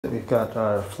We've got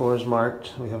our floors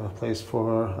marked. We have a place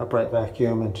for upright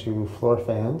vacuum and 2 floor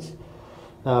fans.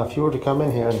 Now, if you were to come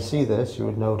in here and see this, you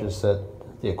would notice that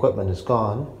the equipment is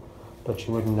gone, but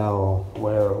you wouldn't know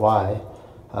where or why.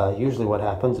 Usually what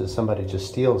happens is somebody just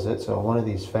steals it. So one of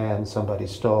these fans somebody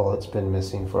stole. It's been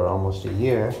missing for almost a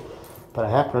year. But I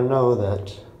happen to know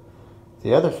that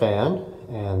the other fan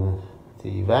and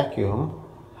the vacuum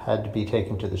had to be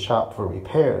taken to the shop for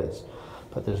repairs.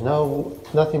 But there's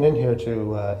nothing in here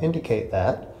to indicate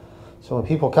that. So when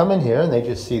people come in here and they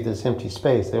just see this empty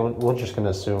space, we're just going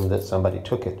to assume that somebody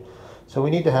took it. So we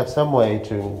need to have some way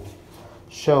to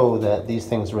show that these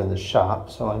things are in the shop.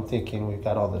 So I'm thinking we've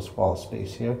got all this wall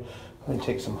space here. I'm going to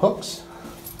take some hooks.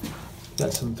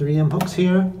 Got some 3M hooks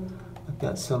here. I've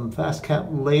got some fast cap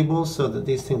labels so that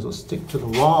these things will stick to the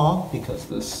wall, because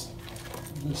this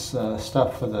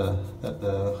stuff for that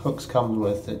the hooks come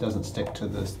with, it doesn't stick to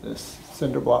this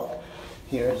cinder block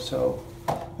here. So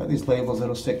got these labels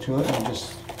that'll stick to it, and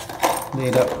just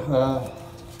made up a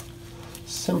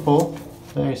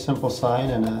very simple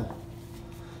sign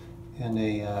and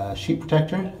a sheet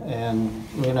protector, and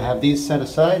we're going to have these set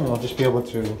aside, and we'll just be able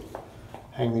to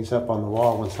hang these up on the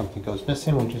wall when something goes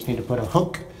missing. We just need to put a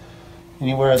hook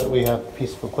anywhere that we have a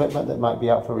piece of equipment that might be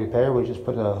out for repair. We just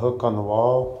put a hook on the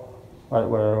wall right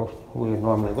where we would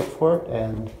normally look for it,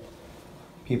 and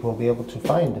people will be able to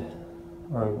find it,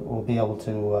 or will be able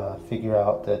to figure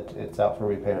out that it's out for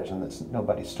repairs and that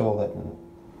nobody stole it. And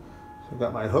so I've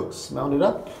got my hooks mounted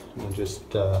up, and just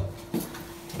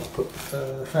put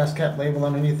the fast cap label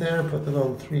underneath there, put the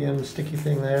little 3M sticky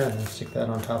thing there, and stick that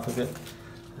on top of it,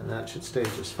 and that should stay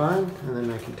just fine. And then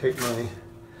I can take my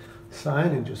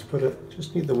sign and just put it,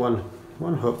 just need the one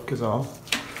hook is all,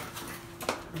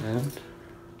 and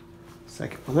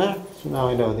second one there. So now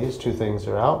I know these 2 things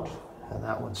are out and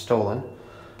that one's stolen.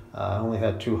 I only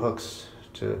had 2 hooks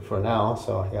for now,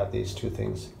 so I got these 2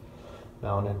 things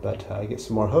mounted, but I get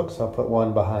some more hooks. I'll put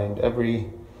one behind every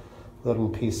little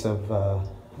piece of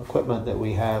equipment that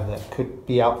we have that could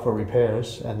be out for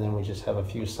repairs, and then we just have a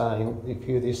few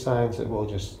of these signs that we'll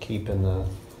just keep in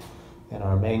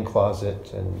our main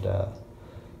closet, and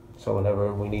so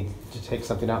whenever we need to take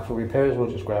something out for repairs, we'll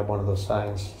just grab one of those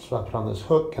signs, slap it on this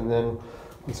hook, and then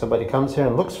when somebody comes here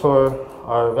and looks for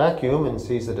our vacuum and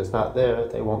sees that it's not there,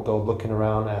 they won't go looking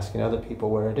around asking other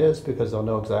people where it is, because they'll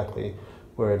know exactly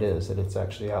where it is, that it's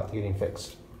actually out getting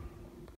fixed.